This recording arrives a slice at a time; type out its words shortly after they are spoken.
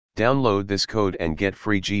Download this code and get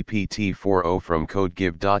free GPT-4o from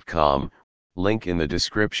codegive.com, link in the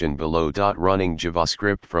description below. Running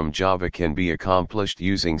JavaScript from Java can be accomplished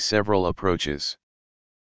using several approaches.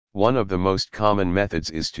 One of the most common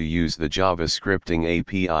methods is to use the JavaScripting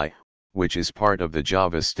API, which is part of the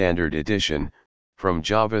Java Standard Edition, from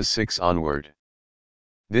Java 6 onward.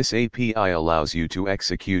 This API allows you to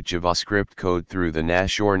execute JavaScript code through the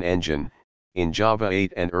Nashorn engine, in Java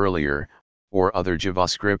 8 and earlier, or other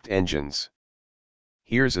JavaScript engines.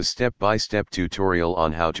 Here's a step-by-step tutorial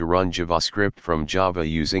on how to run JavaScript from Java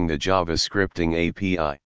using the JavaScripting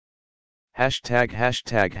API.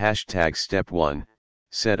 Step 1,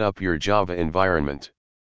 set up your Java environment.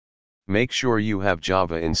 Make sure you have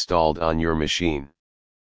Java installed on your machine.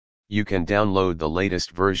 You can download the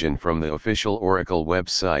latest version from the official Oracle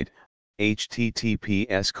website,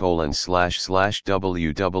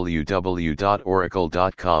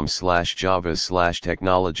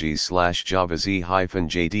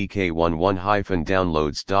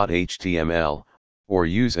 or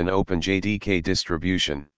use an OpenJDK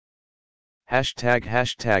distribution.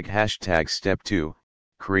 Step 2,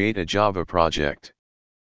 create a Java project.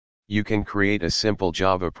 You can create a simple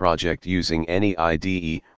Java project using any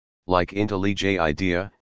IDE, like IntelliJ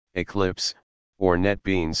IDEA, Eclipse, or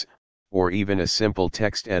NetBeans, or even a simple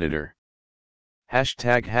text editor.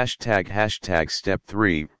 Step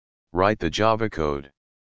 3, write the Java code.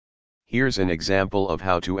 Here's an example of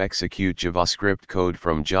how to execute JavaScript code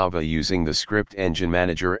from Java using the Script Engine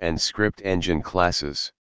Manager and Script Engine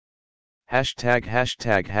classes. Example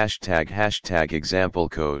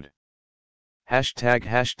code.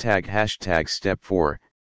 Step 4,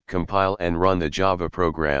 compile and run the Java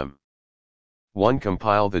program. 1.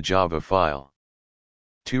 Compile the Java file.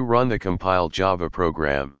 2. Run the compiled Java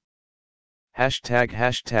program.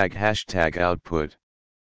 Output.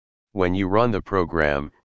 When you run the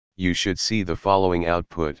program, you should see the following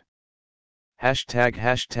output.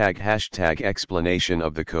 Explanation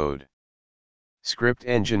of the code. Script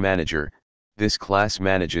Engine Manager. This class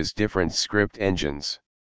manages different script engines.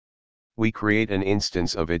 We create an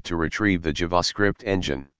instance of it to retrieve the JavaScript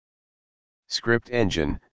engine. Script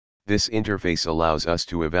Engine. This interface allows us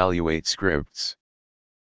to evaluate scripts.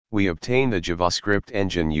 We obtain the JavaScript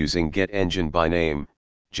engine using getEngineByName,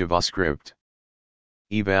 JavaScript.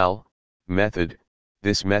 Eval, method.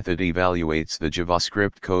 This method evaluates the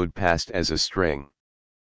JavaScript code passed as a string.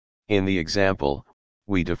 In the example,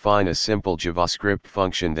 we define a simple JavaScript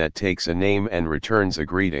function that takes a name and returns a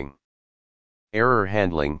greeting. Error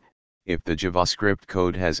handling. If the JavaScript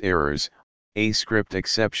code has errors, a script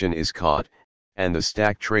exception is caught, and the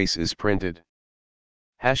stack trace is printed.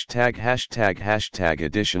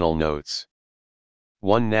 Additional notes.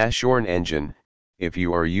 1. Nashorn engine. If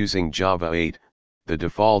you are using Java 8, the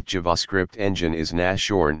default JavaScript engine is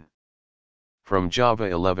Nashorn. From Java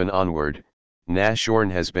 11 onward,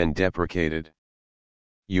 Nashorn has been deprecated.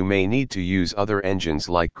 You may need to use other engines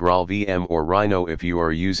like GraalVM or Rhino if you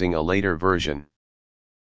are using a later version.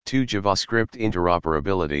 2. JavaScript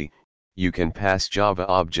interoperability. You can pass Java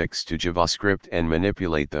objects to JavaScript and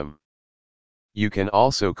manipulate them. You can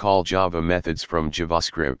also call Java methods from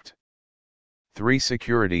JavaScript. 3.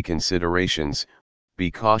 Security considerations. Be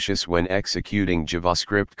cautious when executing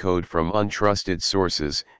JavaScript code from untrusted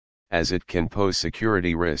sources, as it can pose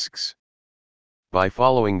security risks. By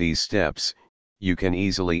following these steps, you can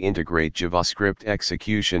easily integrate JavaScript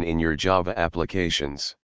execution in your Java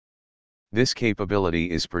applications. This capability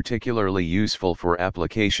is particularly useful for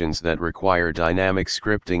applications that require dynamic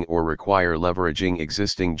scripting or require leveraging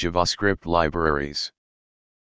existing JavaScript libraries.